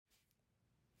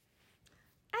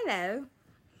Hello.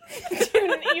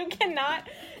 Dude, you cannot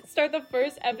start the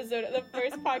first episode of the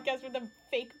first podcast with a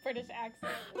fake British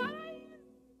accent.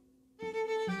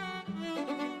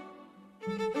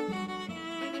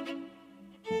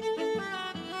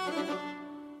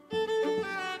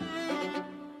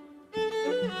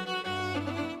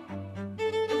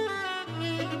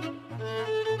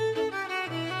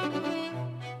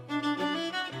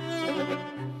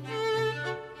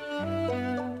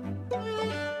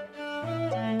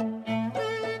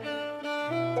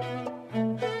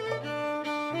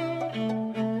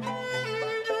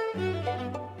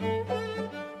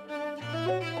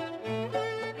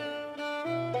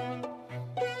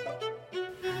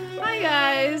 Hi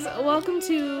guys, welcome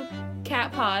to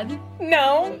Cat Pod.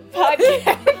 No,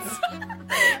 PodCATS.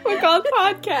 We're called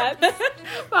PodCATS.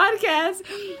 Podcast.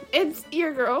 It's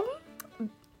your girl,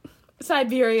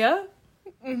 Siberia.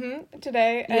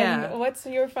 Today. Yeah. And what's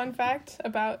your fun fact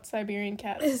about Siberian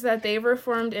cats? Is that they were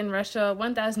formed in Russia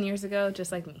 1,000 years ago,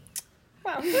 just like me.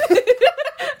 Wow.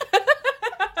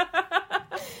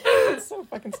 That's so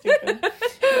fucking stupid.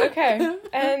 Okay.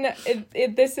 And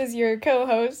this is your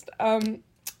co-host,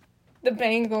 the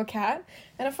Bengal cat.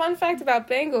 And a fun fact about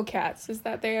Bengal cats is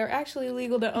that they are actually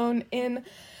legal to own in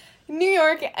New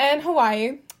York and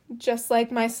Hawaii, just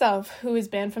like myself, who is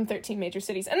banned from 13 major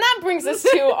cities. And that brings us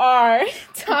to our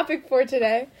topic for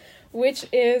today, which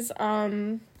is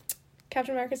Captain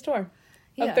America's tour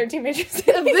of 13 major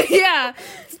cities. Yeah.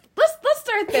 Let's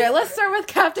start there. Let's start with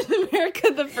Captain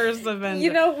America, the First Avenger.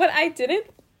 You know what I didn't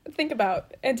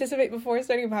anticipate before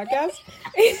starting a podcast?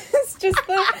 It's just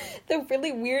the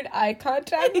really weird eye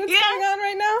contact that's going on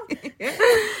right now.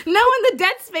 Knowing the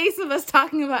dead space of us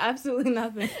talking about absolutely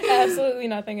nothing. Absolutely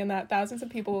nothing, and that thousands of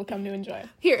people will come to enjoy.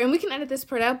 Here, and we can edit this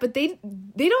part out, but they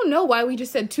don't know why we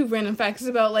just said two random facts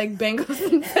about, like, Bengals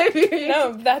in Siberia.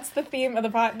 No, that's the theme of the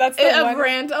pod. That's the one.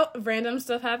 Random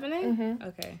stuff happening? Mm-hmm.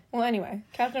 Okay. Well, anyway,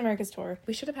 Captain America's tour.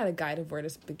 We should have had a guide of where to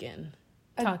begin.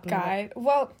 A guide?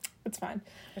 Well, it's fine.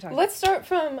 Let's Let's start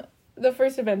from the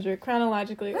first Avenger,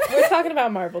 chronologically. We're talking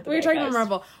about Marvel today, We're talking about guys.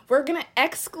 Marvel. We're going to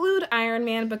exclude Iron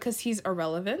Man because he's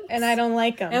irrelevant. And I don't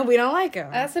like him. And we don't like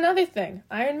him. That's another thing.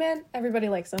 Iron Man, everybody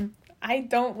likes him. I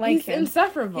don't like him. He's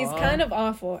insufferable. He's kind of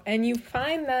awful. And you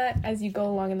find that as you go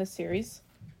along in the series.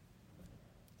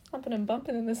 Bumping and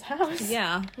bumping in this house.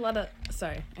 Yeah. A lot of...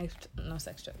 Sorry. No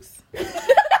sex jokes.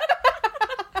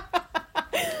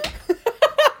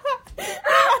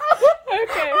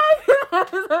 Okay.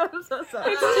 I'm so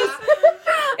sorry.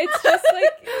 It's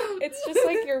just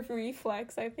like your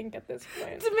reflex, I think, at this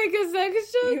point. To make a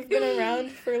sex joke? You've been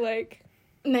around for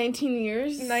 19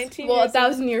 years? 19 well, years.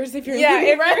 1,000 years if you're Yeah,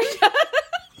 in Russia.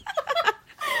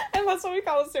 And that's what we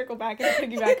call a circle back and a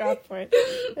piggyback off point.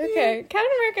 Okay,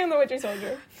 Captain America and the Winter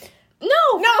Soldier.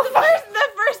 No, the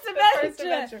first Avenger. First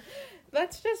Avenger.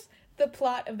 That's just the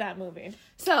plot of that movie.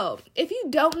 So, if you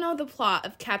don't know the plot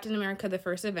of Captain America, the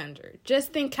First Avenger,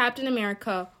 just think Captain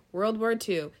America, World War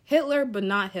II, Hitler, but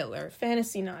not Hitler.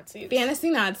 Fantasy Nazis.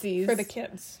 For the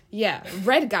kids. Yeah,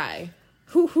 red guy.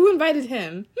 Who invited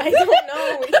him? I don't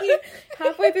know.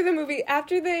 Halfway through the movie,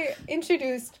 after they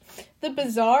introduced the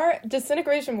bizarre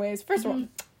disintegration waves, first of all,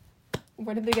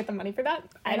 where did they get the money for that?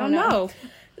 I don't know.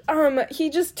 He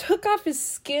just took off his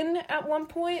skin at one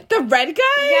point. The red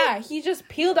guy? Yeah, he just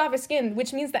peeled off his skin,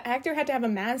 which means the actor had to have a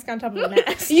mask on top of a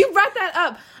mask. You brought that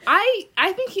up.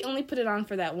 I think he only put it on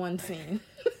for that one scene.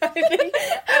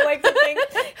 I like to think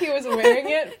he was wearing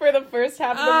it for the first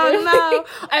half of the movie. Oh,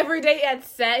 no. Every day at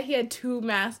set, he had two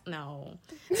masks. No.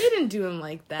 They didn't do him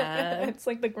like that. It's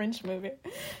like the Grinch movie.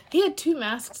 He had two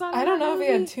masks on? I don't know if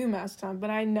he had two masks on, but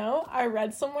I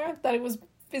read somewhere that it was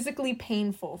physically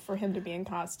painful for him to be in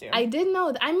costume. I did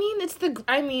know.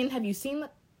 Have you seen the...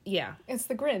 Yeah. It's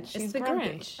the Grinch. It's the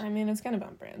Grinch. I mean, it's kind of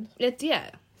on brand.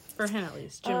 For him at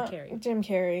least. Jim Carrey. Jim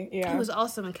Carrey, yeah. He was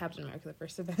also in Captain America, the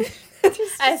First Avenger.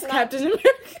 As Captain America.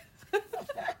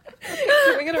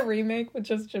 Can we get a remake with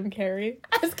just Jim Carrey?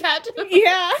 As Captain America?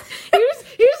 Yeah.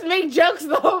 He just make jokes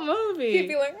the whole movie. He'd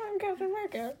be like, I'm Captain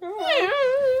America.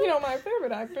 Oh, you know, my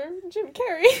favorite actor, Jim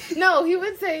Carrey. No, he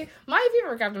would say, my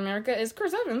favorite Captain America is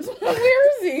Chris Evans.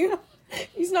 Where is he?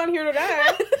 He's not here today.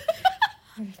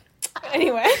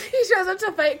 Anyway. He shows up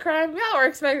to fight crime. Y'all were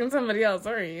expecting somebody else,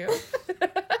 weren't you?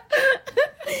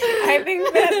 I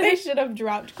think that they should have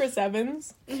dropped Chris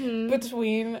Evans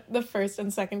between the first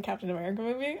and second Captain America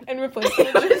movie and replaced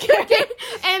him with Jim Carrey.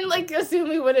 And, assume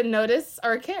we wouldn't notice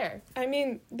or care. I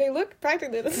mean, they look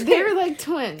practically the same. They're like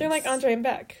twins. They're like Andre and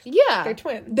Beck. Yeah. They're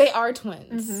twins. They are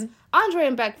twins. Andre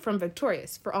and Beck from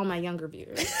Victorious, for all my younger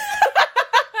viewers.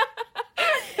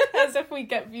 As if we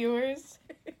get viewers.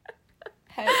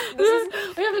 head. This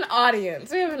is We have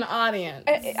an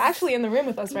audience. actually in the room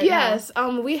with us right now. Yes,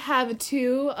 we have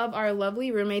two of our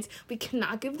lovely roommates. We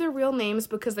cannot give their real names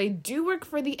because they do work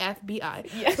for the FBI.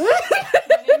 Yes.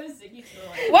 My name is Ziggy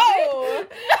Troy. Whoa!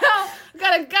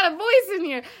 got a voice in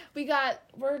here.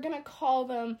 We're gonna call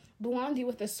them Blondie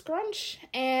with a scrunch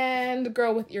and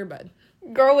Girl with earbud.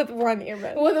 Girl with one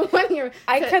earbud. With one earbud.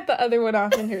 I cut the other one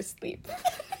off in her sleep.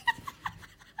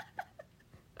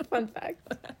 Fun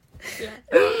fact.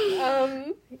 Yeah.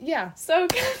 Yeah. So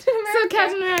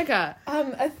Captain America.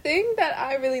 A thing that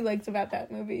I really liked about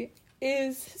that movie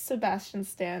is Sebastian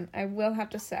Stan. I will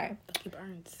have to say,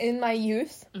 Burns. in my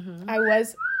youth, I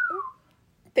was.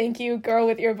 Thank you, girl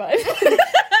with earbud.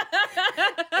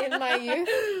 In my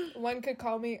youth, one could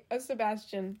call me a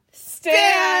Sebastian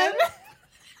Stan.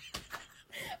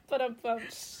 But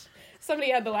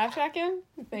somebody had the laugh track in.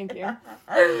 Thank you.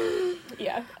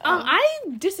 Yeah. I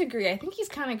disagree. I think he's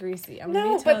kind of greasy.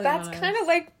 No, but that's kind of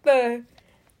like the.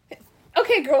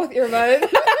 Okay, girl with earbud.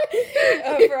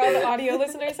 For all the audio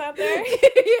listeners out there,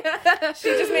 Yeah. she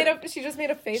just made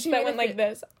a face that went like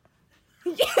this.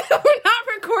 Yeah, we're not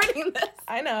recording this.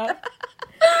 I know.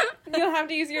 You'll have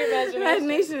to use your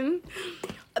imagination.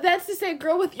 That's to say,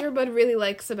 girl with earbud really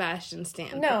likes Sebastian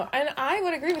Stan. No, and I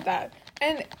would agree with that.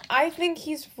 And I think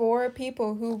he's for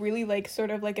people who really like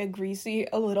sort of like a greasy,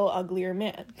 a little uglier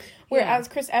man. Whereas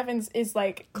Chris Evans is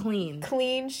like clean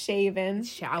shaven,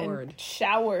 showered,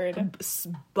 buff,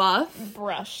 buff,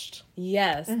 brushed.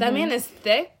 Yes, that man is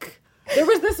thick. There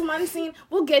was this one scene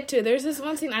we'll get to. There's this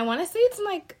one scene. I want to say it's in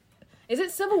like. Is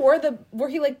it Civil War where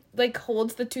he like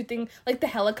holds the two things like the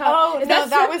helicopter? Oh is no,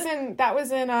 that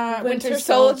was in Winter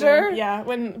Soldier. Yeah,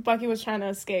 when Bucky was trying to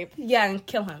escape. Yeah, and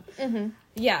kill him. Mm-hmm.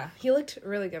 Yeah, he looked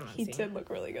really good in that scene. He did look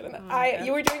really good in that.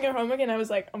 You were doing your homework and I was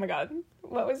like, oh my god,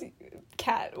 what was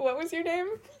your name?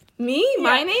 Me? Yeah.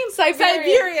 My name?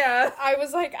 Siberia. I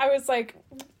was like,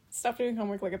 stop doing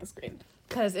homework, look at the screen.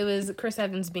 Because it was Chris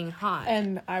Evans being hot.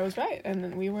 And I was right. And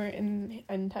then we were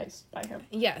enticed by him.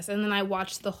 Yes. And then I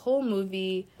watched the whole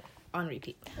movie on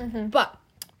repeat. Mm-hmm. But,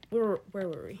 where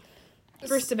were we?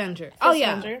 First Avenger.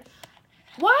 Avenger.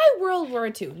 Why World War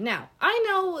II? Now, I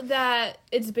know that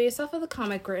it's based off of the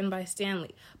comic written by Stan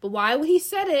Lee. But why would he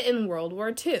set it in World War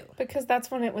II? Because that's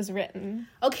when it was written.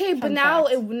 Okay, but now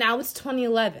it's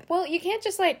 2011. Well, you can't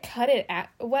just, like, cut it at...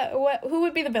 Who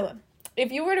would be the villain?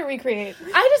 If you were to recreate...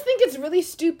 I just think it's really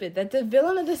stupid that the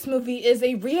villain of this movie is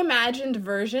a reimagined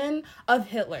version of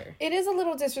Hitler. It is a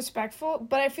little disrespectful,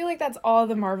 but I feel like that's all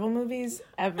the Marvel movies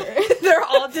ever. They're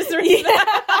all disrespectful.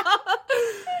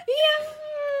 Yeah.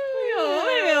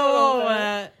 Maybe a little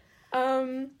bit.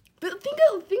 But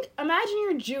think. Imagine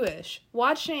you're Jewish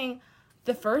watching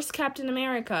the first Captain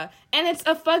America, and it's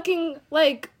a fucking,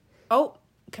 like... Oh,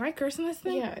 can I curse in this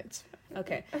thing? Yeah, it's...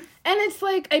 Okay. And it's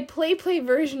like a play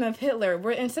version of Hitler,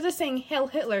 where instead of saying Hail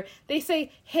Hitler, they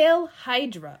say Hail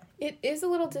Hydra. It is a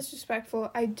little disrespectful.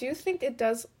 I do think it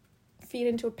does feed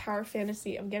into a power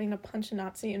fantasy of getting to punch a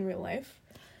Nazi in real life.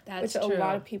 That's which true. A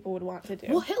lot of people would want to do.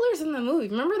 Well, Hitler's in the movie.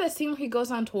 Remember that scene where he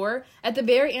goes on tour? At the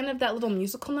very end of that little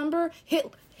musical number,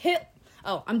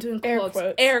 Oh, I'm doing quotes.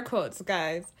 Air quotes,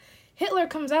 guys. Hitler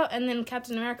comes out, and then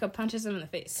Captain America punches him in the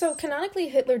face. So, canonically,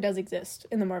 Hitler does exist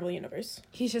in the Marvel Universe.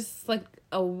 He's just, like,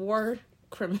 a war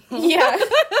criminal. Yeah.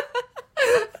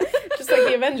 Just like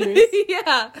the Avengers.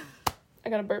 Yeah. I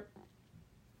got a burp.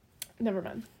 Never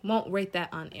mind. Won't rate that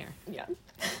on air. Yeah.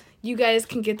 You guys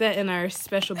can get that in our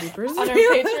special bloopers. On our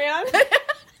Patreon.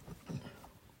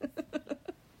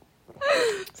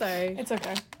 Sorry. It's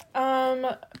okay.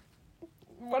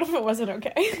 What if it wasn't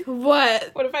okay?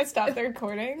 What? What if I stopped the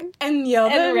recording? And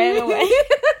yelled and ran away?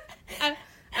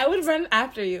 I would run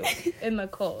after you in the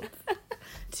cold.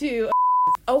 To...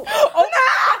 Oh no!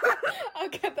 I'll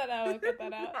cut that out.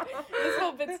 This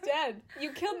whole bit's dead.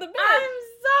 You killed the bit. I'm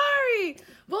sorry.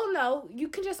 Well, no. You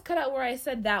can just cut out where I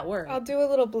said that word. I'll do a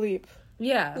little bleep.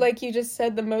 Yeah. Like you just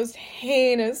said the most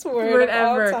heinous word of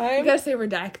ever. All time. You gotta say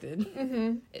redacted.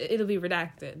 Mm-hmm. It'll be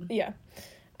redacted. Yeah.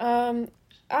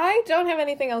 I don't have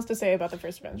anything else to say about the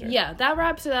first Avenger. Yeah, that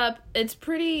wraps it up. It's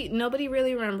pretty... Nobody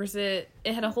really remembers it.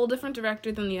 It had a whole different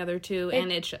director than the other two,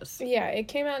 and it shows. Yeah, it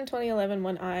came out in 2011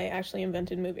 when I actually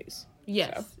invented movies.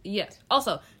 Yes, so. Yes.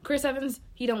 Also, Chris Evans,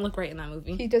 he don't look right in that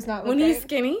movie. He does not look when right. When he's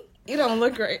skinny, he don't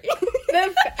look right.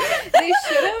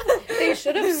 They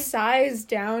should have sized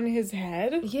down his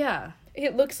head. Yeah.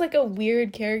 It looks like a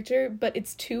weird character, but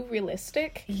it's too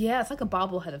realistic. Yeah, it's like a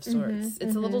bobblehead of sorts. Mm-hmm,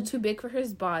 it's a little too big for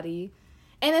his body.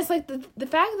 And it's like the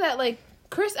fact that, like,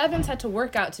 Chris Evans had to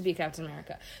work out to be Captain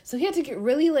America. So he had to get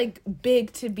really, like,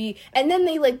 big to be... And then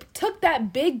they, like, took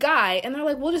that big guy, and they're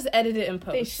like, we'll just edit it in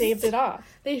post. They shaved it off.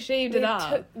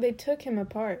 They took him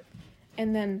apart,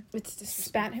 and then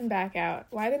spat him back out.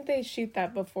 Why didn't they shoot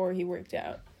that before he worked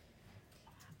out?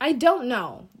 I don't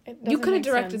know. You could have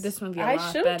directed this movie a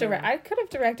lot better. I could have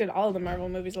directed all of the Marvel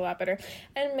movies a lot better.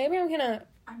 And maybe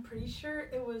I'm pretty sure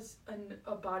it was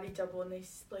a body double, and they,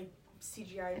 like,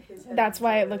 CGI'd his head. That's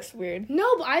why it looks weird. No,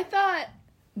 but I thought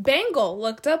Bangle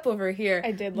looked up over here.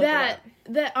 I did look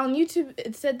that on YouTube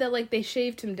it said that, like, they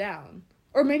shaved him down.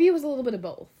 Or maybe it was a little bit of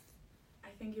both. I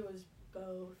think it was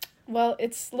both. Well,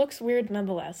 it looks weird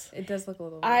nonetheless. It does look a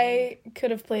little weird. I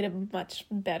could have played a much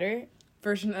better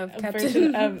version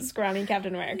of scrawny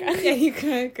Captain America. Yeah, you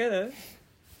could have.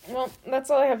 Well, that's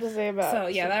all I have to say about. So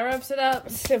yeah, that wraps it up.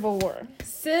 Civil War.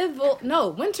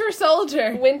 Winter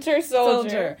Soldier. Winter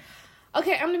Soldier.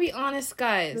 Okay, I'm gonna be honest,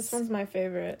 guys. This one's my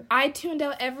favorite. I tuned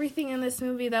out everything in this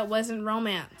movie that wasn't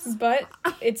romance. But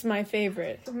it's my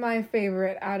favorite. My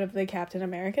favorite out of the Captain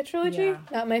America trilogy. Yeah.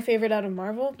 Not my favorite out of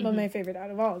Marvel, but my favorite out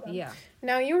of all of them. Yeah.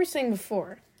 Now, you were saying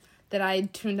before that I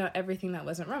tuned out everything that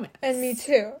wasn't romance. And me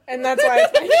too. And that's why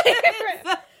it's my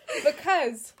favorite.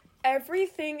 Because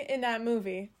everything in that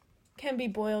movie can be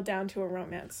boiled down to a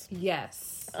romance.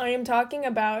 Yes. I am talking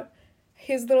about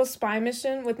his little spy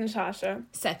mission with Natasha.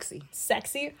 Sexy,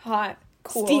 hot,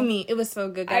 cool. steamy. It was so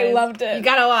good, guys. I loved it. You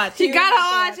gotta watch. You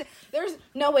gotta watch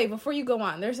it. Before you go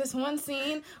on, there's this one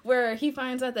scene where he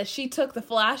finds out that she took the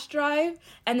flash drive,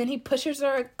 and then he pushes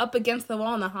her up against the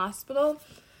wall in the hospital.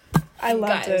 I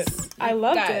loved it. I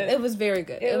loved it. It was very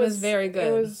good. It was very good.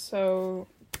 It was so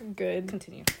good.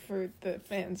 Continue. For the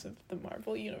fans of the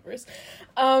Marvel Universe.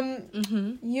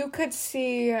 You could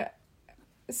see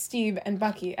Steve and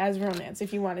Bucky as romance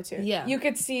if you wanted to. Yeah. You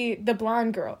could see the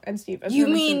blonde girl and Steve as romance.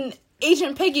 You mean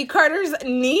Agent Peggy Carter's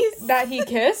niece? That he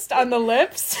kissed on the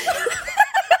lips? He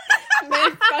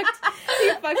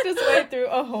fucked his way through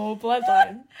a whole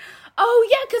bloodline. Oh,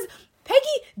 yeah, because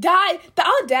Peggy died. The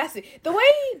audacity. The way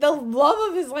the love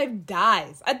of his life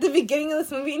dies at the beginning of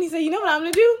this movie, and he said, you know what I'm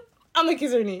going to do? I'm going to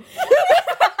kiss her knee. I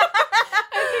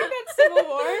think that's Civil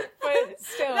War, but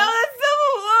still. No, that's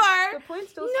Civil War. The point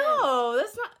still stands. No,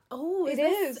 that's not. Oh, it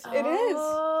is. It is.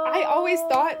 I always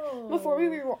thought, before we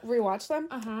rewatched them,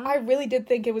 I really did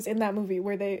think it was in that movie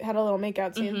where they had a little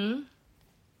makeout scene.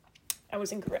 I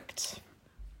was incorrect.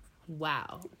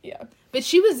 Wow. Yeah. But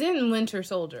she was in Winter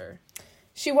Soldier.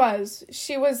 She was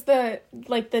the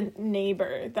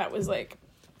neighbor that was like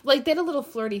they had a little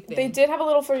flirty thing. They did have a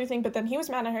little flirty thing, but then he was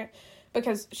mad at her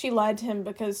because she lied to him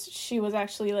because she was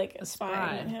actually like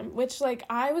spying on him, which like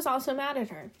I was also mad at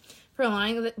her for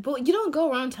lying. But you don't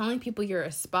go around telling people you're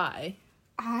a spy.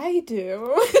 I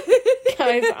do.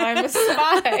 Guys, I'm a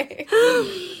spy.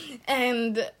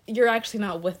 And you're actually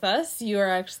not with us. You are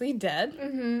actually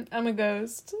dead. I'm a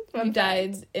ghost. You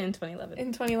died in 2011.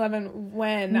 In 2011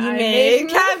 when I made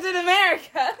Captain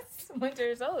America's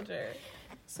Winter Soldier.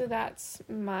 So that's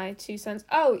my 2 cents.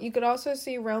 Oh, you could also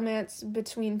see romance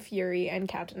between Fury and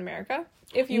Captain America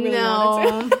if you really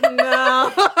wanted to.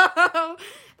 No.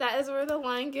 That is where the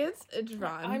line gets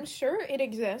drawn. I'm sure it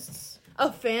exists. A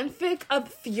fanfic of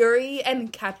Fury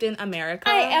and Captain America?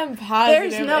 I am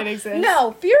positive it exists.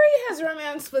 No, Fury has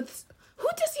romance with... Who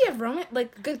does he have romance...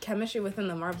 Like, good chemistry within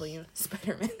the Marvel universe?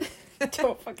 Spider-Man.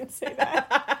 Don't fucking say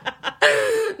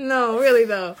that. No, really,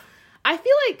 though. I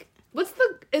feel like...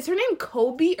 Is her name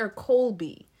Kobe or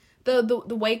Colby? The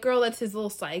white girl that's his little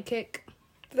sidekick?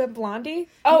 The blondie?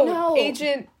 Oh, no.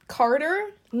 Agent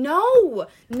Carter? No.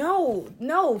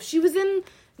 She was in...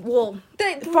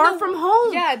 Far From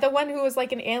Home. Yeah, the one who was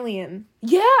like an alien.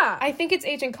 Yeah. I think it's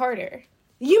Agent Carter.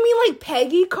 You mean like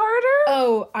Peggy Carter?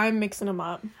 Oh, I'm mixing them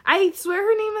up. I swear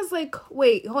her name is like...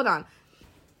 Wait, hold on.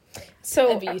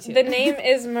 So, the name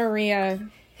is Maria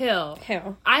Hill.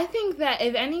 Hill. I think that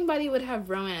if anybody would have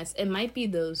romance, it might be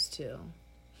those two.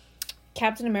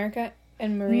 Captain America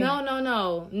and Maria.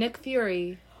 No. Nick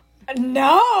Fury.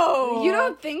 No! You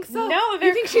don't think so? No,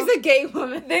 you think she's a gay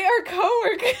woman? They are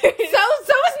co-workers. So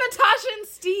is Natasha and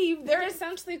Steve. They're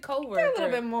essentially co-workers. They're a little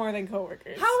bit more than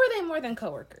co-workers. How are they more than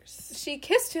co-workers? She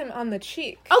kissed him on the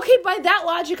cheek. Okay, by that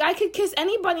logic, I could kiss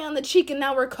anybody on the cheek and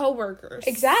now we're co-workers.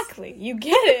 Exactly. You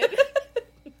get it.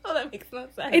 Oh, that makes no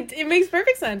sense. It makes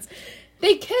perfect sense.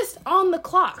 They kissed on the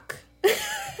clock.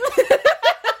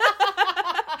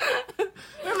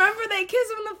 Remember, they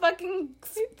kissed when the fucking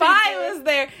spy was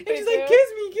there. And she's like,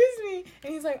 kiss me.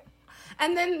 And he's like,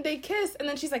 and then they kiss, and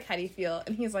then she's like, how do you feel?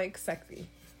 And he's like, sexy.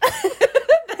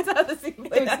 That's how the scene.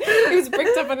 He was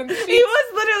bricked up under the sheets. He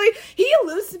was literally, he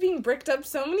alludes to being bricked up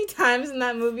so many times in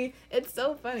that movie. It's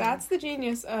so funny. That's the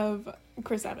genius of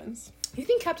Chris Evans. You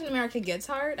think Captain America gets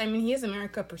hard? I mean, he is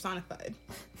America personified.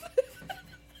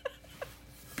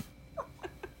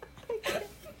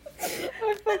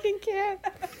 I fucking can't.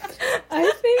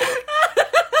 I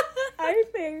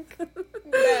think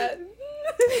that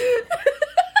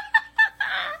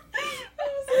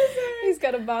he's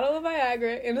got a bottle of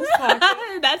Viagra in his pocket.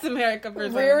 That's America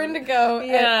personified. Rearing to go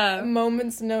at a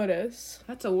moment's notice.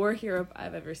 That's a war hero if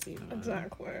I've ever seen one.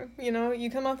 Exactly. You know,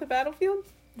 you come off the battlefield,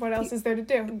 what else is there to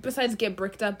do? Besides get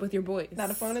bricked up with your boys.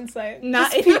 Not a phone in sight.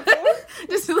 Not just people.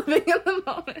 Just living in the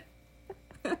moment.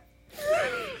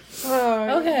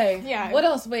 Okay. Yeah. What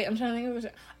else? Wait, I'm trying to think of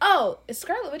it. Oh, is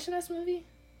Scarlet Witch in this movie?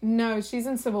 No, she's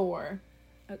in Civil War.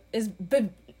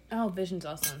 Vision's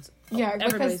also in Yeah,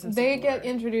 because they get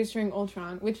introduced during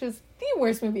Ultron, which is the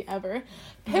worst movie ever.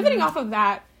 Pivoting off of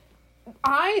that,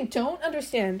 I don't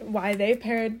understand why they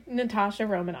paired Natasha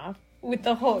Romanoff with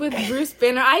the Hulk. With Bruce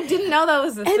Banner. I didn't know that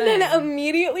was a thing. And then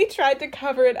immediately tried to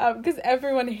cover it up because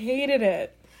everyone hated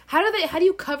it. How do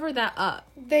you cover that up?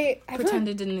 They pretend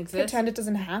it didn't exist? Pretend it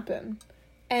doesn't happen.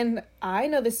 And I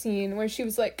know the scene where she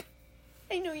was like,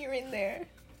 I know you're in there.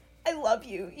 I love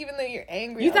you, even though you're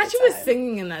angry. You thought she was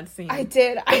singing in that scene. I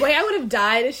did. The way I would have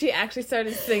died if she actually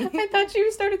started singing. I thought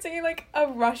she started singing like a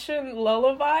Russian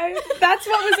lullaby. That's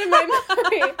what was in my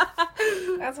memory.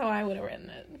 That's how I would have written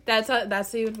it. That's how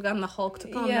you would have gotten the Hulk to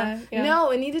calm down. Yeah.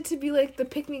 No, it needed to be like the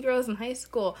pick-me girls in high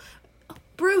school.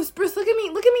 Bruce, look at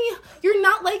me. You're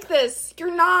not like this.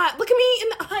 You're not. Look at me in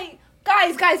the eye.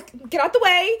 Guys, get out the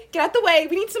way.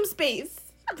 We need some space.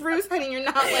 Bruce, honey, you're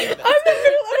not like this. I'm in the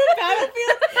middle of a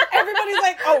battlefield. Everybody's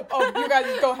like, oh, you guys,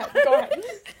 go ahead.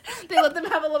 They let them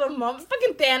have a little moment.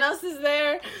 Fucking Thanos is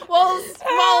there. While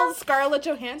Scarlett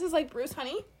Johansson's like, Bruce,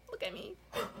 honey, look at me.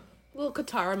 Little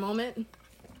Katara moment.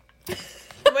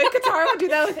 The way Katara would do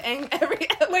that with every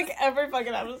episode. Like every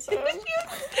fucking episode. You got in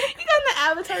the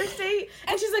Avatar state,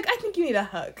 and she's like, I think you need a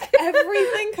hug.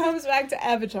 Everything comes back to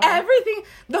Avatar. Everything.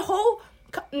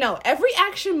 Every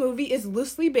action movie is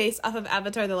loosely based off of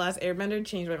Avatar: The Last Airbender.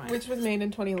 Changed my mind. Which was made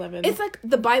in 2011. It's like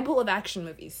the Bible of action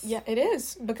movies. Yeah, it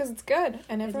is, because it's good.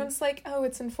 And everyone's like, oh,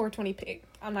 it's in 420p.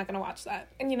 I'm not going to watch that.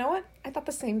 And you know what? I thought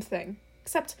the same thing.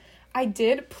 Except I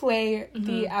did play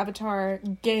the Avatar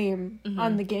game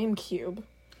on the GameCube.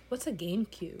 What's a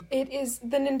GameCube? It is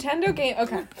the Nintendo game.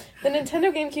 Okay. The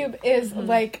Nintendo GameCube is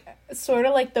like, sort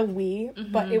of like the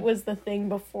Wii, but it was the thing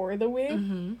before the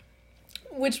Wii.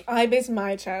 Which I based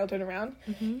my childhood around.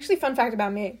 Actually, fun fact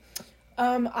about me.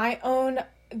 I own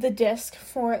the disc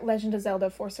for Legend of Zelda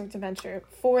 4 Swords Adventure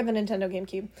for the Nintendo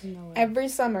GameCube. No way. Every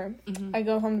summer, I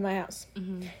go home to my house.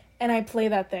 And I play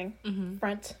that thing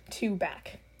front to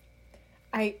back.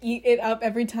 I eat it up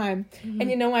every time. And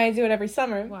you know why I do it every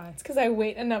summer? Why? It's because I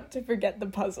wait enough to forget the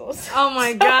puzzles. Oh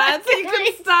my god, so you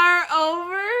can start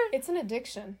over? It's an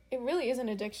addiction. It really is an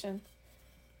addiction.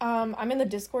 I'm in the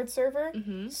Discord server.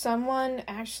 Someone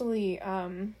actually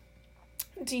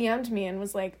DM'd me and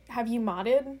was like, have you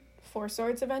modded 4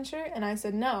 Swords Adventure? And I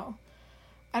said, no.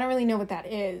 I don't really know what that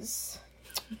is.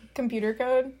 Computer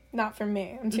code? Not for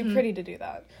me. I'm too pretty to do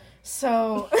that.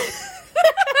 So...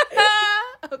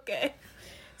 Okay.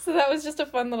 So that was just a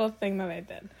fun little thing that I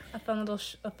did. A fun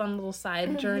little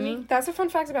side journey. That's a fun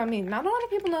fact about me. Not a lot of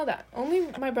people know that. Only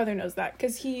my brother knows that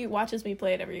because he watches me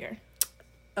play it every year.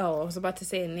 Oh, I was about to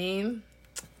say a name.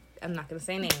 I'm not going to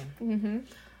say a name.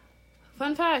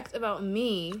 Fun fact about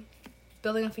me,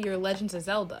 building off of your Legends of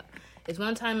Zelda, is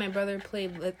one time my brother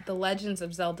played the Legends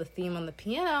of Zelda theme on the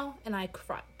piano, and I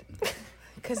cried.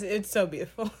 Because it's so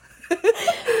beautiful.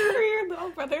 For your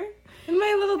little brother?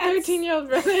 My little 13-year-old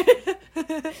brother.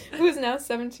 Who's now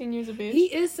 17 years of age. He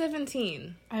is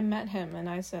 17. I met him and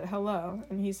I said hello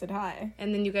and he said hi.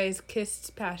 And then you guys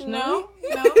kissed passionately? No,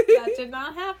 that did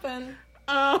not happen.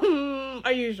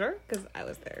 Are you sure? Because I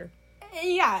was there.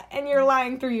 Yeah, and you're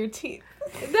lying through your teeth.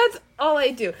 That's all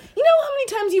I do. You know how many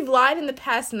times you've lied in the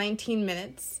past 19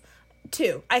 minutes?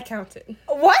 2. I counted.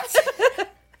 What?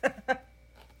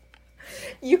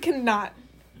 You cannot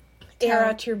air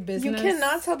out your business. You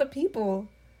cannot tell the people.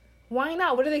 Why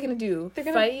not? What are they going to do?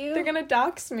 Fight you? They're going to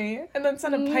dox me and then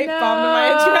send a pipe bomb to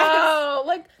my address.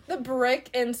 Like the brick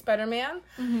in Spider-Man.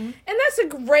 And that's a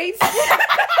great...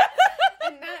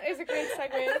 And that is a great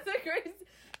segue. That's a great...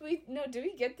 Did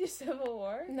we get through Civil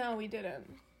War? No, we didn't.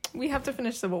 We have to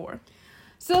finish Civil War.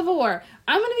 Civil War.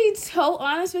 I'm going to be so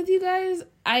honest with you guys.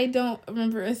 I don't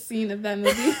remember a scene of that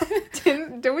movie.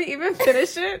 Did we even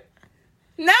finish it?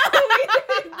 No,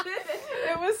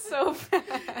 It was so bad.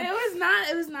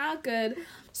 It was not good.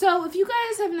 So, if you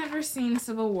guys have never seen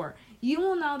Civil War, you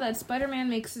will know that Spider-Man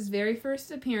makes his very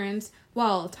first appearance.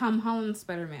 Well, Tom Holland's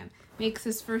Spider-Man makes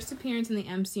his first appearance in the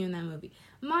MCU in that movie.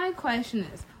 My question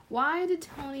is, why did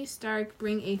Tony Stark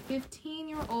bring a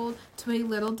 15-year-old to a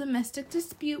little domestic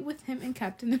dispute with him and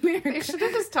Captain America? They should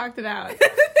have just talked it out.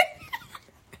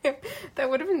 That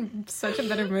would have been such a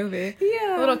better movie.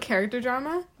 Yeah. A little character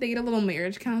drama. They get a little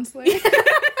marriage counselor. Because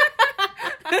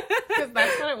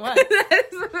that's what it was. That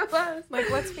is what it was. Like,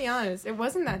 let's be honest. It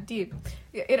wasn't that deep.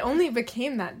 It only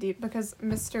became that deep because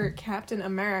Mr. Captain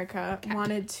America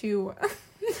wanted to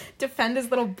defend his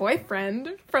little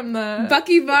boyfriend from the...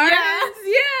 Bucky Barnes?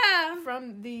 Yeah. Yeah.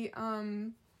 From the,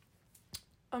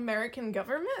 American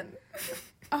government.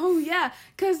 Oh, yeah.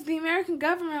 Because the American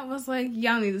government was like,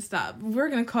 y'all need to stop. We're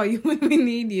going to call you when we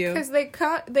need you. Because they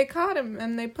caught him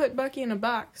and they put Bucky in a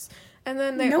box. And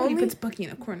then Nobody puts Bucky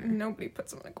in a corner. Nobody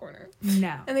puts him in a corner.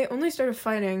 No. And they only started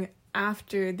fighting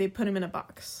after they put him in a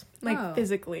box. Like,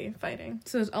 physically fighting.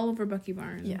 So it's all over Bucky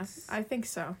Barnes. Yes, I think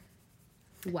so.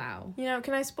 Wow. You know,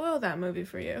 can I spoil that movie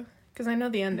for you? Because I know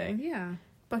the ending. Yeah.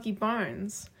 Bucky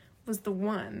Barnes was the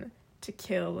one to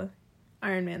kill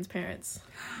Iron Man's parents.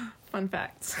 Fun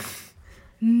facts.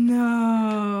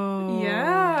 No.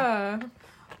 Yeah.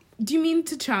 Do you mean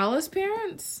T'Challa's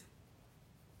parents?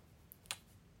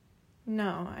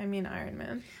 No, I mean Iron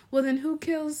Man. Well, then who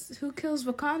kills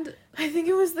Wakanda? I think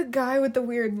it was the guy with the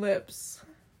weird lips.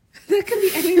 That could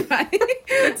be anybody.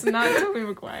 It's not Tobey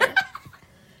Maguire.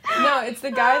 No, it's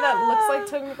the guy that looks like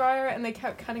Tobey Maguire, and they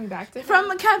kept cutting back to him.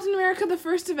 From Captain America, the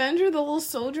First Avenger, the little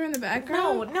soldier in the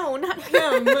background? No, not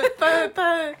him.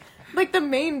 the like the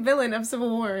main villain of Civil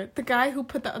War. The guy who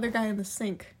put the other guy in the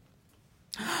sink.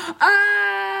 Oh!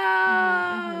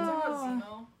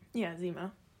 Zemo? Yeah,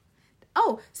 Zemo.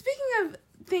 Oh, speaking of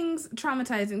things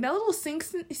traumatizing, that little sink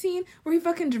scene where he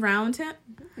fucking drowned him.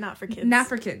 Not for kids. Not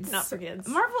for kids. Not for kids.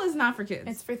 Marvel is not for kids.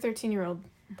 It's for 13-year-old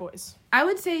boys. I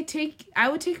would take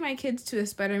my kids to a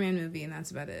Spider-Man movie, and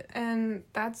that's about it. And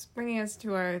that's bringing us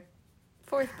to our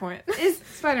fourth point. Is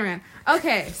Spider-Man.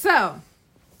 Okay, so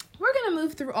we're gonna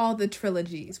move through all the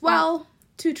trilogies. Well,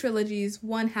 2 trilogies,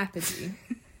 1 happened.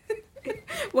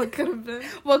 What could have been?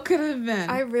 What could have been?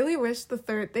 I really wish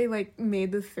they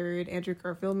made the third Andrew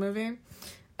Garfield movie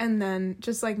and then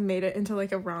just made it into a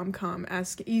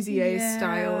rom-com-esque Easy A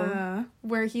style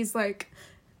where he's like,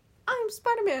 I'm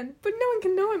Spider-Man, but no one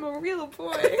can know I'm a real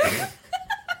boy.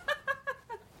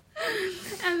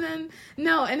 And then,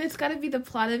 and it's gotta be the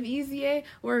plot of Easy A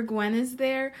where Gwen is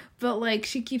there, but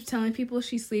she keeps telling people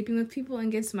she's sleeping with people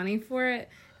and gets money for it.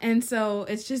 And so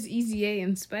it's just Easy A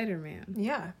and Spider-Man.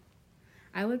 Yeah.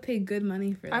 I would pay good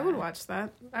money for that. I would watch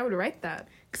that. I would write that.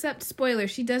 Except, spoiler,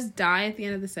 she does die at the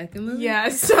end of the second movie. Yeah,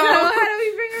 so... how do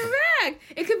we bring her back?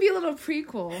 It could be a little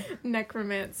prequel.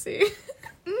 Necromancy.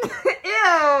 Ew.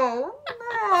 No.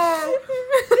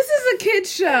 This is a kid's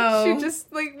show. She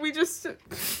just, we just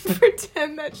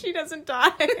pretend that she doesn't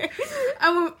die.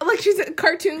 She's a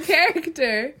cartoon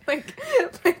character.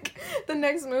 The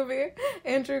next movie,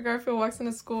 Andrew Garfield walks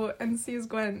into school and sees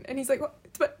Gwen, and he's like,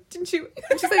 what didn't you?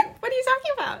 And she's like, what are you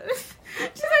talking about?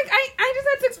 She's like, I just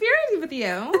had this experience with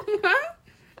you.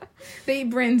 They eat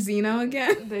Branzino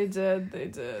again. They did.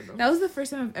 That was the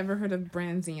first time I've ever heard of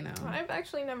Branzino. I've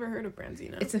actually never heard of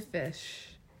Branzino. It's a fish.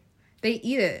 They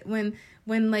eat it. When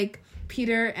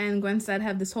Peter and Gwenstead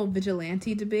have this whole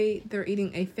vigilante debate, they're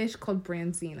eating a fish called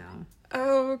Branzino.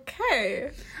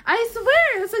 Okay. I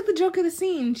swear, that's the joke of the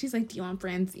scene. She's like, do you want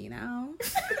Branzino?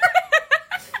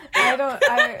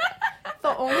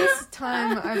 The only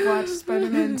time I've watched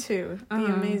Spider-Man 2, The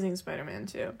Amazing Spider-Man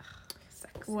 2,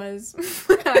 was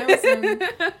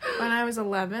when I was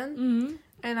 11, mm-hmm.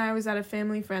 and I was at a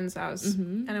family friend's house,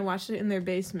 mm-hmm. and I watched it in their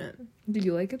basement. Did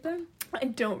you like it then? I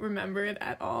don't remember it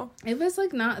at all. It was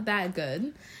not that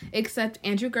good, except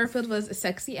Andrew Garfield was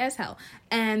sexy as hell,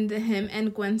 and him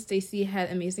and Gwen Stacy had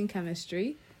amazing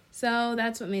chemistry, so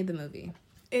that's what made the movie.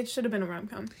 It should have been a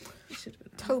rom-com. It should have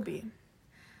been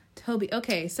Toby.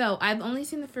 Okay, so I've only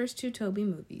seen the first 2 Toby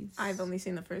movies. I've only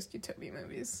seen the first 2 Toby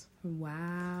movies.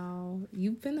 Wow,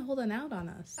 you've been holding out on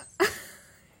us.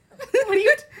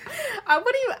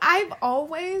 I've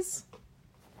always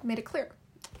made it clear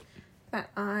that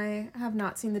I have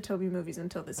not seen the Toby movies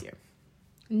until this year.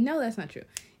 No, that's not true.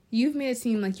 You've made it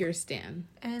seem like you're a stan.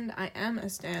 And I am a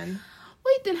stan.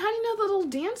 Wait, then how do you know the little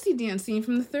dancey dance scene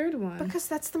from the third one? Because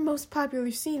that's the most popular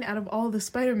scene out of all the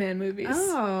Spider-Man movies.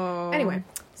 Oh. Anyway,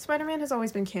 Spider-Man has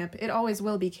always been camp. It always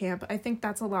will be camp. I think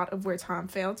that's a lot of where Tom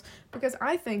failed. Because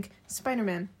I think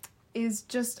Spider-Man is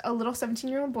just a little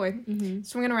 17-year-old boy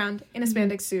swinging around in a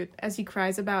spandex suit as he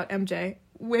cries about MJ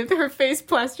with her face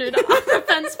plastered on the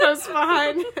fence post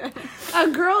behind. A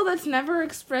girl that's never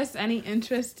expressed any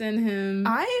interest in him.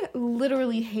 I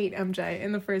literally hate MJ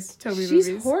in the first Toby She's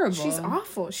movies. horrible. She's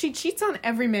awful. She cheats on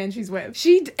every man she's with.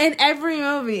 In every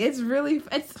movie. It's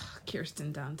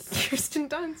Kirsten Dunst. Kirsten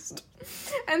Dunst.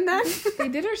 And then They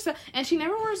did her so, and she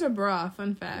never wears a bra,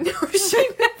 fun fact. No, she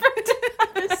never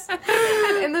does.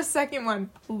 And in the second one,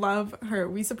 love her.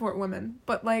 We support women.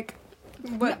 But like,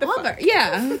 what the fuck?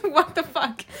 Yeah. What the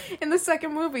fuck? In the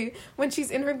second movie, when she's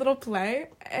in her little play,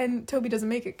 and Toby doesn't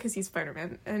make it because he's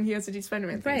Spider-Man, and he has to do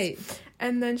Spider-Man things. Right.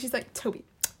 And then she's like, Toby,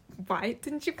 why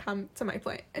didn't you come to my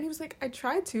play? And he was like, I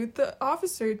tried to. The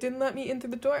officer didn't let me in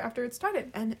through the door after it started.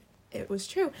 And it was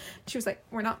true. She was like,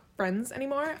 we're not friends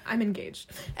anymore. I'm engaged.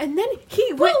 And then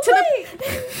he went to the...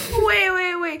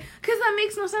 Wait. Because that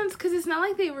makes no sense. Because it's not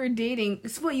like they were dating.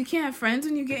 So what, you can't have friends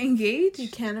when you get engaged? You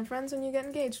can't have friends when you get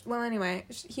engaged. Well, anyway,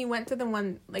 he went to the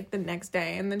one, like, the next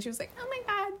day. And then she was like, oh my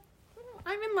God,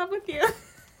 I'm in love with you.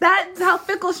 That's how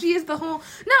fickle she is the whole...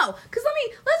 No, because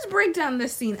let's break down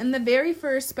this scene. In the very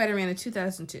first Spider-Man of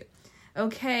 2002.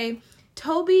 Okay?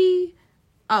 Peter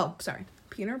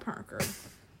Parker...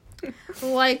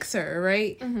 likes her,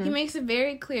 right? He makes it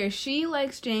very clear she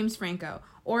likes James Franco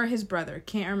or his brother,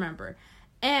 can't remember.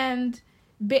 And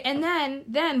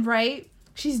then right,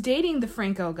 she's dating the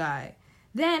Franco guy.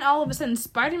 Then all of a sudden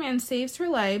Spider-Man saves her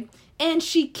life and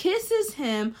she kisses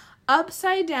him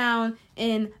upside down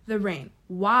in the rain.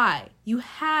 Why? You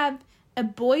have a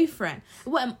boyfriend.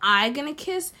 What, am I gonna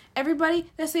kiss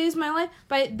everybody that saves my life?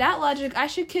 By that logic, I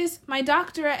should kiss my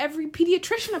doctor at every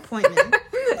pediatrician appointment.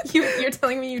 You're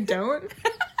telling me you don't?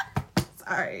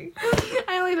 Sorry.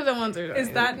 I only did it once or twice.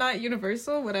 Is that not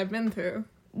universal, what I've been through?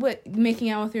 What, making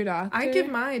out with your doctor? I give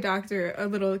my doctor a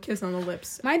little kiss on the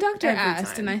lips. My doctor every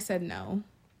asked, time. and I said no.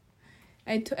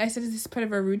 I said, is this part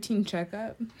of our routine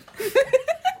checkup?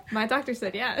 My doctor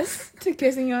said yes. To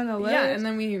kissing you on the lips? Yeah, and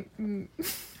then we...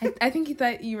 I think he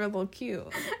thought you were a little cute.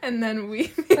 And then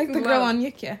we... Like the girl on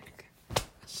Yik Yak.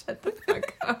 Shut the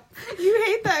fuck up. You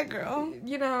hate that girl.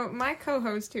 You know, my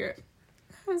co-host here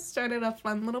has started a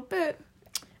fun little bit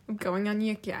of going on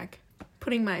Yik Yak,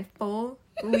 putting my full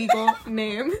legal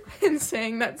name and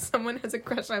saying that someone has a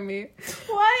crush on me.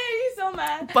 Why are you so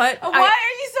mad? But why are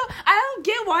you so... I don't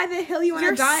get why the hell you want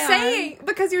to die on.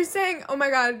 Because you're saying, oh my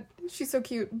God, she's so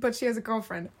cute, but she has a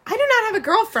girlfriend. I do not have a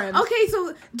girlfriend. Okay,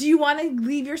 so do you want to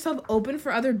leave yourself open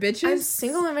for other bitches? I'm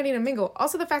single and ready to mingle.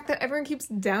 Also, the fact that everyone keeps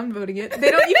downvoting it.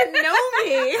 They don't even know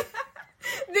me.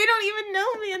 They don't even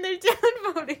know me and they're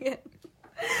downvoting it.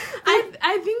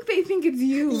 I think they think it's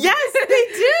you. Yes, they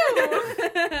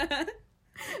do.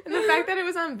 And the fact that it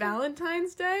was on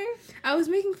Valentine's Day. I was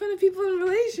making fun of people in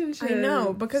relationships. I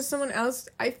know, because someone else,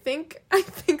 I think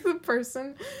the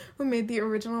person who made the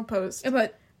original post.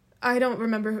 But I don't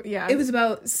remember who, yeah. it was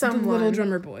about someone. the little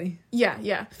drummer boy. Yeah.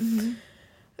 Mm-hmm.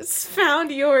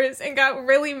 Found yours and got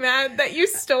really mad that you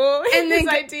stole his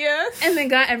idea. And then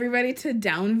got everybody to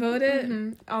downvote it.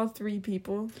 Mm-hmm. All 3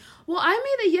 people. Well,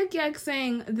 I made a yik yak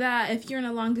saying that if you're in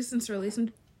a long distance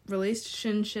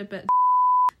relationship at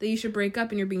that you should break up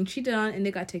and you're being cheated on, and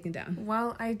it got taken down.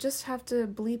 Well, I just have to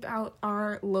bleep out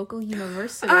our local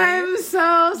university. I'm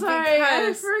so sorry. I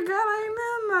Because forgot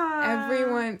I meant that.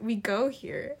 everyone, we go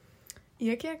here.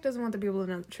 Yik Yak doesn't want the people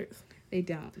to know the truth. They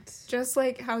don't. Just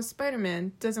like how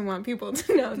Spider-Man doesn't want people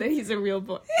to know that he's a real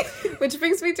boy. Which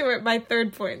brings me to my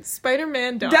third point.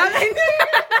 Spider-Man Dog.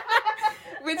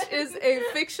 Which is a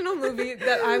fictional movie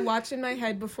that I watch in my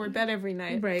head before bed every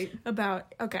night. Right.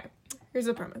 About, okay, here's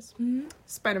the premise. Mm-hmm.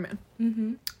 Spider-Man.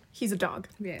 Mm-hmm. He's a dog.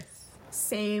 Yes.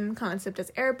 Same concept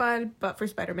as Air Bud, but for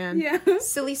Spider-Man. Yeah.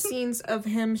 Silly scenes of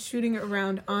him shooting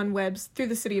around on webs through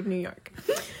the city of New York.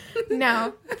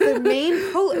 Now, the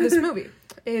main pull of this movie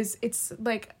is it's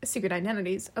like secret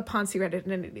identities upon secret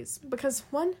identities. Because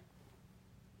 1,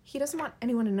 he doesn't want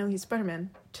anyone to know he's Spider-Man.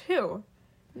 2,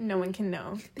 no one can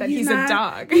know that he's a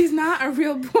dog. He's not a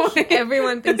real boy.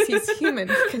 Everyone thinks he's human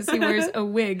because he wears a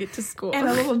wig to school. And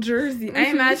a little jersey. I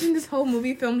imagine this whole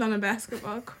movie filmed on a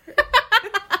basketball court.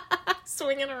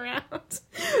 Swinging around.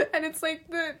 And it's like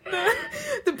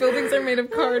the buildings are made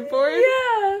of cardboard.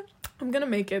 Yeah. I'm gonna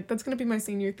make it. That's gonna be my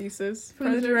senior thesis.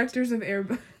 From the directors of Air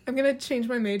Bud. I'm gonna change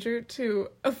my major to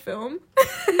a film.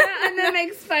 Yeah, and then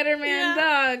make Spider-Man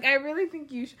Dog. I really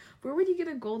think you should. Where would you get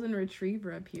a golden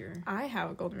retriever up here? I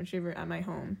have a golden retriever at my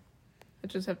home. I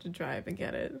just have to drive and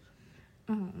get it.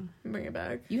 Oh. And bring it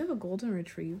back. You have a golden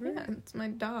retriever? Yeah, it's my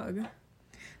dog.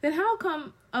 Then how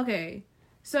come... Okay,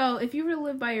 so if you were to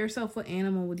live by yourself, what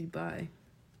animal would you buy?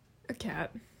 A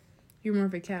cat. You're more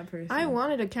of a cat person. I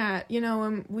wanted a cat. You know,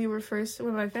 when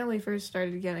my family first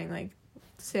started getting, like,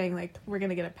 saying, like, we're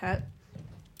gonna get a pet,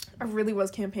 I really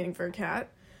was campaigning for a cat.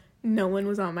 No one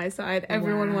was on my side.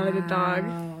 Everyone wanted a dog.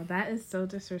 Wow, that is so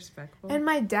disrespectful. And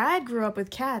my dad grew up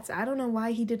with cats. I don't know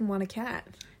why he didn't want a cat.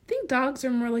 I think dogs are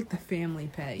more like the family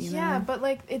pet, you know? Yeah, but,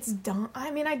 like, it's dumb.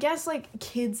 I mean, I guess, like,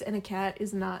 kids and a cat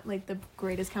is not, like, the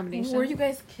greatest combination. Were you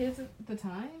guys kids at the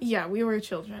time? Yeah, we were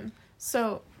children.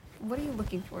 So, what are you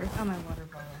looking for? Oh, my water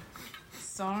bottle.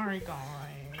 Sorry, guys.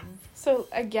 So,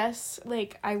 I guess,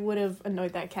 like, I would have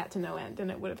annoyed that cat to no end, and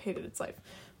it would have hated its life.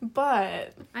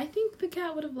 But I think the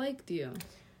cat would have liked you.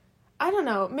 I don't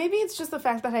know. Maybe it's just the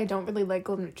fact that I don't really like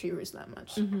golden retrievers that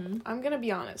much. Mm-hmm. I'm gonna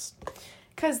be honest.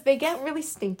 Because they get really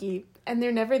stinky, and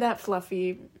they're never that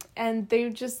fluffy, and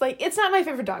they're just, like, it's not my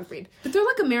favorite dog breed. But they're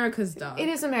like America's dog. It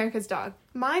is America's dog.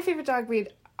 My favorite dog breed,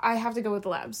 I have to go with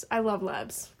labs. I love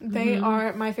labs. They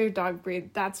are my favorite dog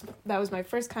breed. That was my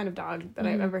first kind of dog that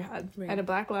I've ever had. Right. I had a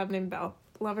black lab named Belle.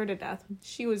 Love her to death.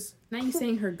 She was... Now you're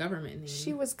saying her government name.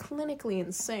 She was clinically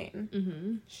insane.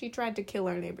 Mm-hmm. She tried to kill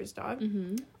our neighbor's dog.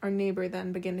 Mm-hmm. Our neighbor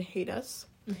then began to hate us.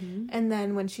 Mm-hmm. And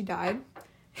then when she died,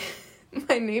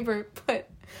 my neighbor put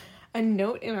a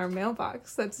note in our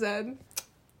mailbox that said,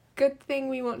 "Good thing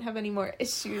we won't have any more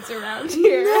issues around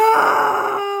here."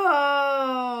 No!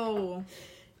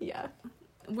 Yeah.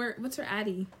 What's her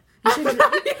Addie? I'm not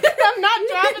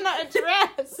driving that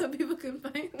address. So people can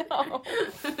find No.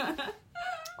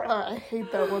 I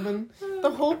hate that woman. The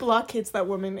whole block hates that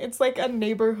woman. It's like a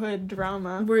neighborhood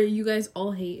drama. Where you guys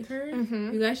all hate her?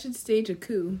 Mm-hmm. You guys should stage a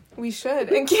coup. We should.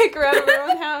 And kick her out of her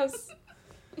own house.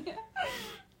 Yeah.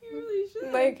 You really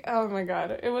should. Like, oh my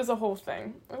god. It was a whole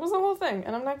thing. It was a whole thing.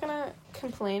 And I'm not gonna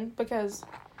complain because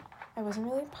I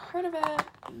wasn't really a part of it.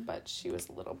 But she was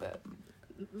a little bit.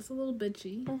 It's a little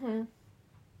bitchy. Mm-hmm.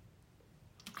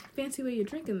 Fancy way you're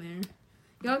drinking there.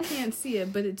 Y'all can't see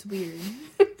it, but it's weird.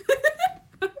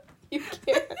 You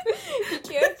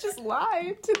can't just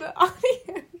lie to the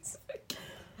audience.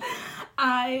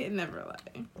 I never lie.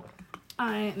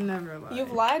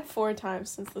 You've lied 4 times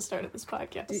since the start of this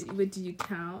podcast. Did you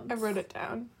count? I wrote it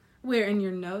down. Where, in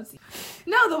your notes?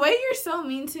 No, the way you're so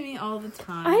mean to me all the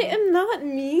time. I am not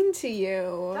mean to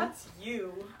you. That's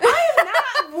you. I am not.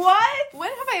 What? When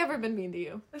have I ever been mean to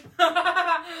you?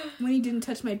 When you didn't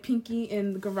touch my pinky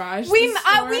in the garage. We this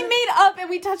store. made up and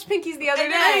we touched pinkies the other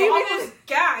And day. then I almost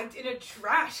gagged in a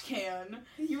trash can.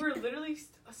 You were literally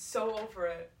so over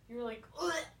it. You were like,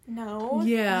 ugh. No.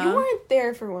 Yeah. You weren't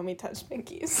there for when we touched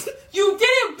pinkies. You did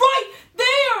it right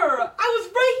there! I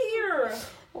was right here!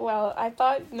 Well, I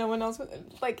thought no one else was,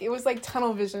 like, it was like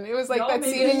tunnel vision. It was like Y'all that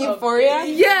made scene in it a Euphoria.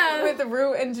 big- Yeah. With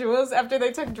Rue and Jules after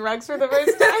they took drugs for the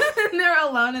first time. And they're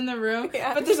alone in the room.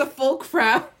 Yeah. But there's a full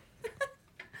crowd.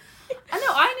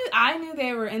 I knew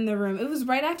they were in the room. It was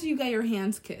right after you got your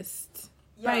hands kissed.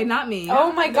 Yeah. Right, not me.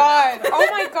 Oh my god. Oh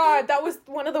my god. That was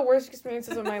one of the worst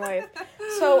experiences of my life.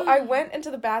 So I went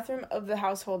into the bathroom of the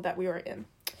household that we were in.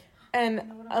 And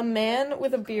a man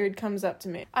with a beard comes up to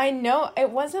me. I know it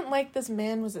wasn't like this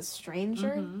man was a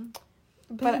stranger. Mm-hmm.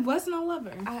 But he wasn't a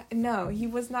lover. No, he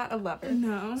was not a lover.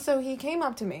 No. So he came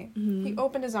up to me. Mm-hmm. He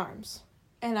opened his arms.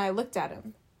 And I looked at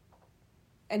him.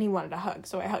 And he wanted a hug,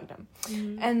 so I hugged him.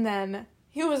 Mm-hmm. And then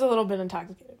he was a little bit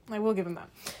intoxicated. I will give him that.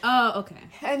 Oh, okay.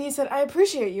 And he said, "I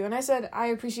appreciate you." And I said, "I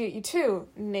appreciate you too,"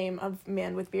 name of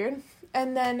man with beard.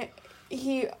 And then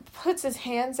he puts his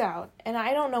hands out, and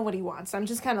I don't know what he wants. I'm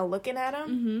just kind of looking at him.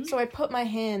 Mm-hmm. So I put my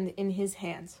hand in his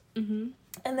hands. Mm-hmm.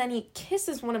 And then he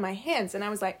kisses one of my hands, and I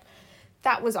was like,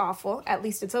 that was awful. At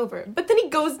least it's over. But then he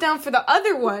goes down for the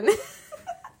other one.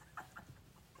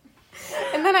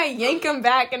 And then I yank him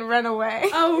back and run away.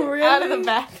 Oh, really? Out of the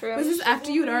bathroom. Was this after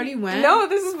you had already went? No,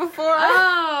 this is before.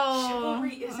 Oh.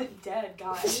 Chivalry isn't dead,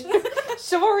 guys.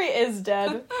 Chivalry is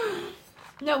dead.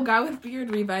 No, guy with beard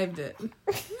revived it.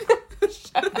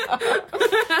 Shut up.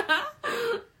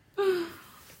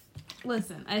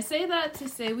 Listen, I say that to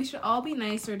say we should all be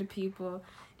nicer to people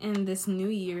in this new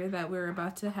year that we're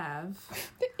about to have.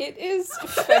 It is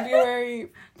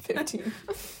February 15th.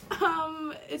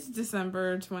 It's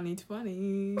December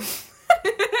 2020.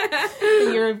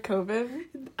 The year of COVID.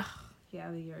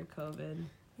 Yeah, the year of COVID.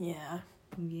 Yeah.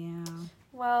 Yeah.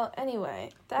 Well,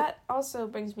 anyway, that also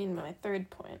brings me to my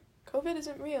third point. COVID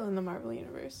isn't real in the Marvel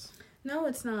Universe. No,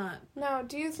 it's not. Now,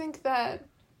 do you think that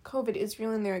COVID is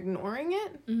real and they're ignoring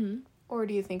it? Mm-hmm. Or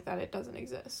do you think that it doesn't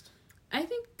exist? I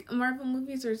think Marvel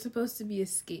movies are supposed to be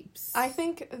escapes. I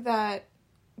think that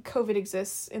COVID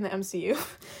exists in the MCU,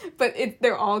 but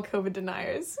they're all COVID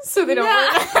deniers, so they don't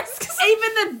wear masks.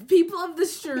 Even the people of the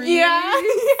street. Yeah.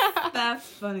 That's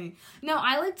funny. No,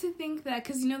 I like to think that,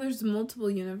 because, there's multiple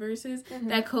universes,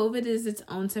 that COVID is its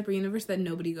own separate universe that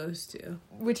nobody goes to.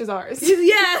 Which is ours.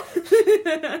 Yeah.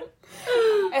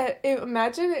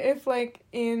 Imagine if, like,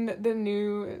 in the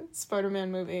new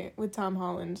Spider-Man movie with Tom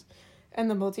Holland and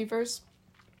the multiverse,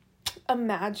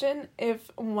 imagine if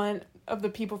one of the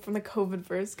people from the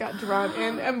COVID-verse got drawn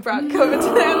in and brought COVID to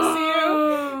the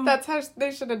MCU. That's how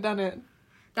they should have done it.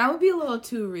 That would be a little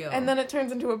too real. And then it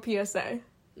turns into a PSA.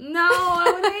 No,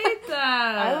 I would hate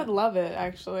that. I would love it,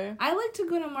 actually. I like to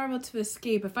go to Marvel to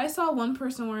escape. If I saw one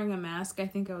person wearing a mask, I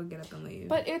think I would get up and leave.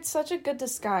 But it's such a good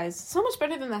disguise. So much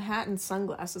better than the hat and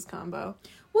sunglasses combo.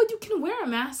 Well, you can wear a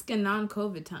mask in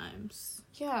non-COVID times.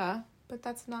 Yeah, but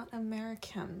that's not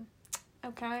American.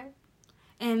 Okay?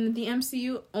 And the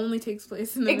MCU only takes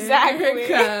place in Exactly.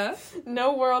 America.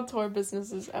 No world tour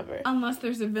businesses ever. Unless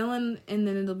there's a villain, and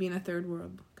then it'll be in a third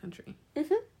world country.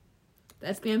 Mm-hmm.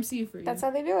 That's the MCU for you. That's how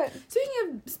they do it. Speaking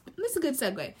of, this is a good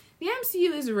segue. The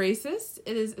MCU is racist.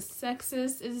 It is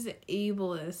sexist. It is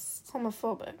ableist.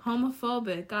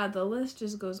 Homophobic. God, the list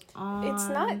just goes on. It's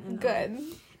not good.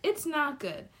 It's not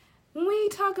good. When we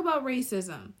talk about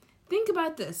racism, think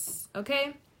about this,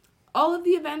 okay? All of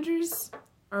the Avengers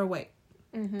are white.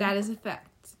 Mm-hmm. That is a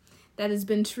fact. That has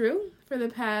been true for the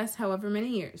past however many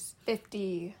years.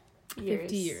 50 years.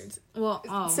 50 years.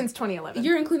 Well, since 2011.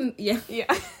 You're including, yeah. Yeah.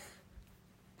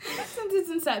 Since its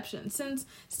inception. Since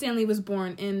Stan Lee was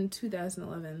born in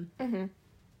 2011. Mm-hmm.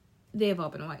 They have all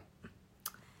been white.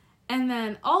 And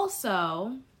then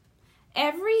also,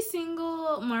 every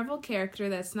single Marvel character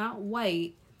that's not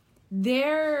white,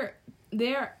 their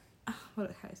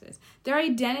what can I say this? Their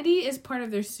identity is part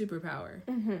of their superpower.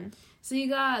 Mm-hmm. So you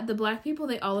got the black people,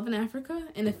 they all live in Africa,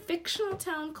 in a fictional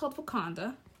town called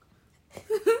Wakanda.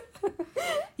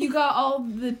 You got all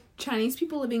the Chinese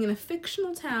people living in a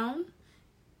fictional town.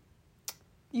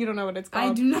 You don't know what it's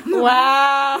called? I do not know. Wow.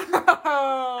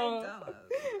 I don't.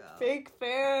 Fake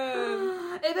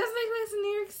fan. It does take place in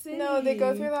New York City. No, they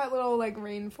go through that little, like,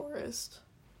 rainforest.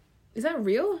 Is that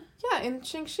real? Yeah, in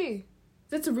Shang-Chi.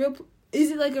 That's a real...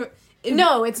 Is it like a...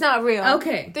 No, it's not real.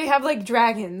 Okay. They have, like,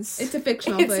 dragons. It's a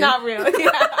fictional place. It's not real.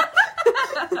 Yeah.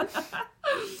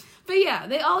 But yeah,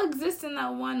 they all exist in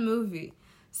that one movie.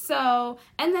 So,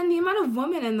 and then the amount of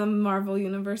women in the Marvel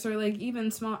universe are, like, even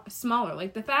smaller.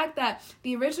 Like, the fact that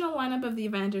the original lineup of the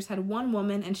Avengers had one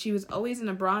woman, and she was always in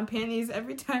a bra and panties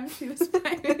every time she was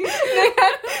fighting.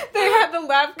 they had the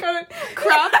lab coat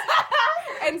cropped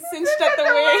and cinched at the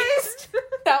waist.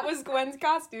 That was Gwen's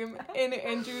costume in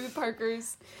Andrew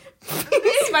Parker's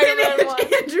Spider-Man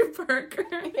 1. Andrew Parker.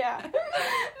 Yeah.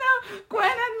 No, Gwen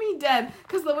had me dead.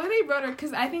 Because the way they wrote her,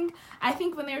 because I think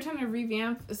when they were trying to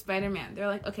revamp Spider-Man, they're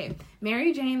like, okay,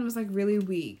 Mary Jane was, like, really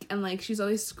weak, and, like, she's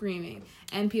always screaming,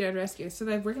 and Peter had rescued her, so,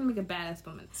 like, we're gonna make a badass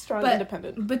woman. Strong,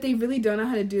 independent. But they really don't know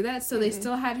how to do that, so they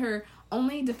still had her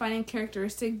only defining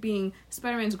characteristic being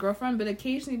Spider-Man's girlfriend, but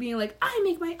occasionally being like, I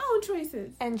make my own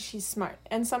choices. And she's smart.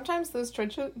 And sometimes those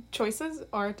choices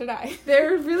are to die.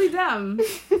 They're really dumb.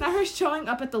 Not her showing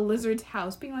up at the lizard's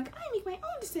house being like, I make my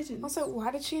own decisions. Also,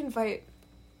 why did she invite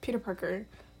Peter Parker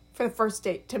for the first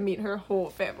date to meet her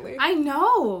whole family? I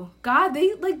know. God,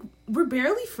 they, like, were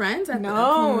barely friends at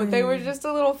that point. They were just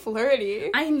a little flirty.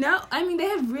 I know. I mean,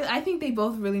 I think they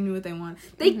both really knew what they wanted.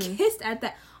 They kissed at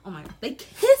that... Oh my God. They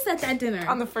kissed at that dinner.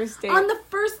 On the first date. On the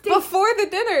first date. Before the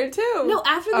dinner, too. No,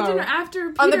 after the dinner. After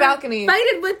Peter on the balcony.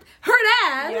 Fighted with her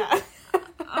dad. Yeah.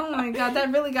 Oh my God.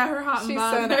 That really got her hot and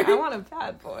bothered. She said, I want a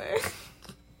bad boy.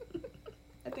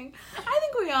 I think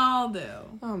we all do.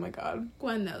 Oh my God.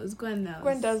 Gwen knows. Gwen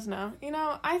does know. You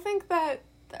know, I think that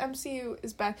the MCU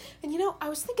is bad. And you know, I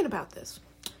was thinking about this.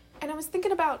 And I was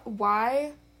thinking about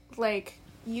why, like,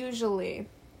 usually...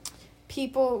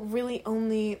 people really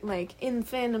only, like, in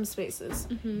fandom spaces,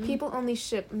 people only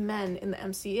ship men in the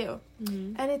MCU.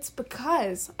 Mm-hmm. And it's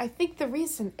because, I think the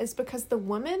reason is because the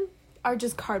women are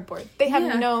just cardboard. They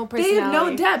have no personality. They have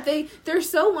no depth. They're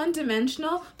so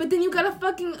one-dimensional, but then you got a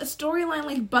fucking storyline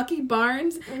like Bucky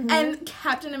Barnes and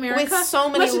Captain America. With so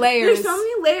many layers. There's so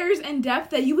many layers and depth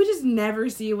that you would just never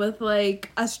see with,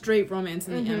 like, a straight romance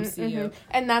in the MCU. Mm-hmm.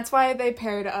 And that's why they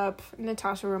paired up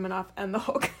Natasha Romanoff and the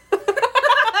Hulk.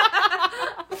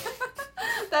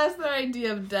 That's their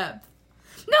idea of depth.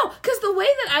 No, because the way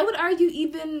that I would argue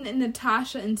even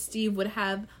Natasha and Steve would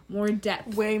have more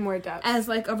depth. Way more depth. As,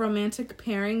 like, a romantic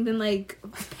pairing than, like,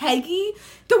 Peggy.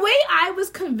 The way I was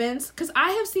convinced, because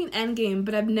I have seen Endgame,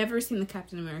 but I've never seen the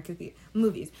Captain America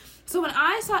movies. So when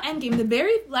I saw Endgame, the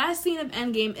very last scene of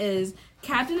Endgame is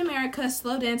Captain America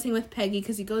slow dancing with Peggy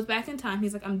because he goes back in time.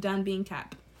 He's like, I'm done being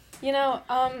Cap. You know,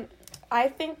 I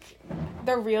think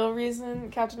the real reason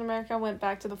Captain America went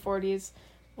back to the 40s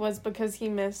was because he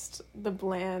missed the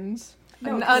bland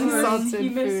and unsalted he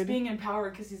missed food. being in power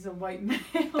because he's a white male.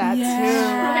 That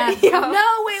Yeah. too. Yeah.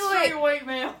 No, wait. Straight white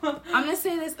male. I'm gonna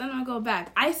say this and I'm gonna go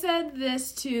back. I said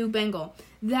this to Bengal,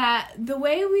 that the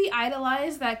way we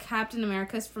idolize that Captain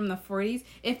America's from the 40s,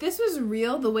 if this was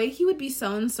real, the way he would be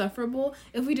so insufferable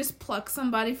if we just pluck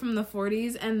somebody from the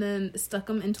 40s and then stuck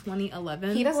him in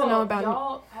 2011. He doesn't know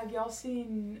about Have y'all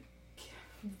seen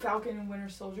Falcon and Winter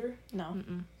Soldier? No.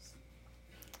 Mm-mm.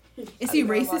 Is he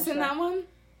racist in that one?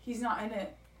 He's not in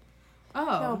it.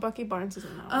 Oh. No, Bucky Barnes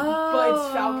isn't that one. Oh. But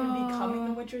it's Falcon becoming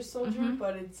the Winter Soldier, Mhm.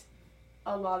 but it's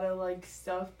a lot of, like,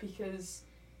 stuff because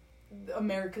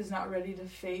America's not ready to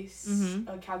face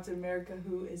Mhm. a Captain America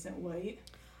who isn't white.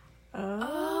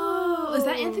 Oh. Is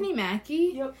that Anthony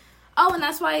Mackie? Yep. Oh, and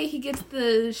that's why he gets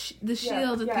the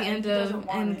shield at the and end he of doesn't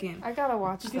want it. Endgame. I gotta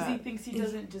watch Because he that. thinks he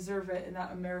doesn't deserve it and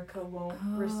that America won't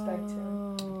respect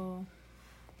him. Oh.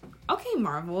 Okay,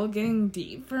 Marvel, getting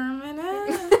deep for a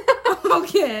minute.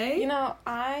 Okay. You know,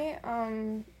 I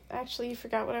actually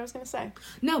forgot what I was gonna say.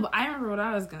 No, but I remember what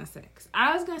I was going to say. 'Cause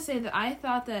I was going to say that I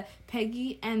thought that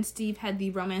Peggy and Steve had the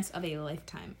romance of a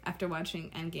lifetime after watching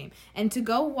Endgame. And to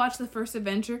go watch the first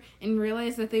Avenger and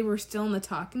realize that they were still in the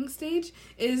talking stage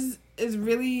is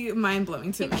really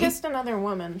mind-blowing to He me. kissed another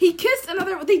woman. He kissed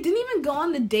another... They didn't even go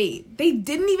on the date. They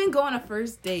didn't even go on a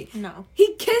first date. No.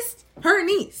 He kissed her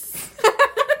niece.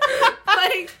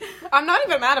 Like... I'm not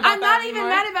even mad about I'm that not even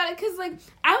mad about it because, like,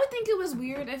 I would think it was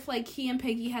weird if, like, he and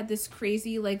Peggy had this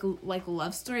crazy, like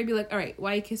love story. I'd be like, all right,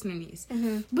 why are you kissing her niece?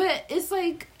 Mm-hmm. But it's,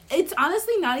 like, it's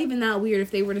honestly not even that weird if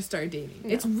they were to start dating. No.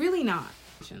 It's really not.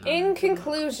 In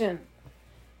conclusion,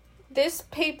 this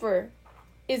paper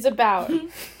is about...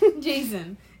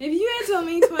 Jason, if you had told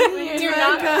me 20 years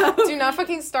ago... Do not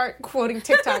fucking start quoting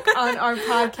TikTok on our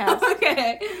podcast.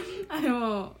 Okay, I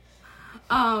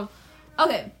won't.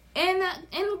 Okay.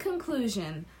 In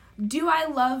conclusion, do I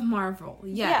love Marvel?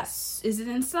 Yes. Is it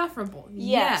insufferable?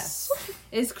 Yes.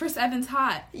 Is Chris Evans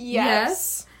hot?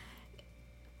 Yes.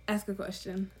 Ask a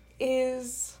question.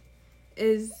 Is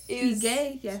he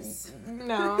gay? Yes.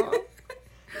 No.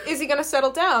 Is he gonna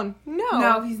settle down? No.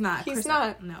 No, he's not. He's Chris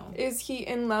not. No. Is he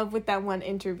in love with that one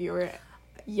interviewer?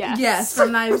 Yes. Yes,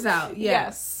 from Knives Out.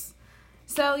 Yes.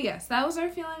 So, yes, that was our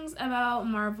feelings about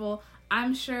Marvel.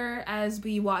 I'm sure as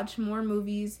we watch more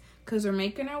movies, because we're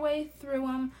making our way through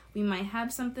them, we might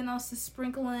have something else to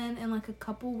sprinkle in like a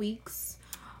couple weeks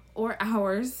or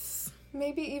hours.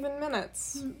 Maybe even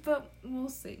minutes. But we'll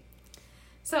see.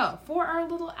 So, for our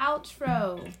little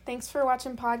outro, Thanks for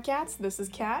watching PodCATS. This is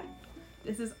Kat.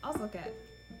 this is also Kat.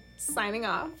 Signing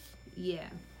off. Yeah.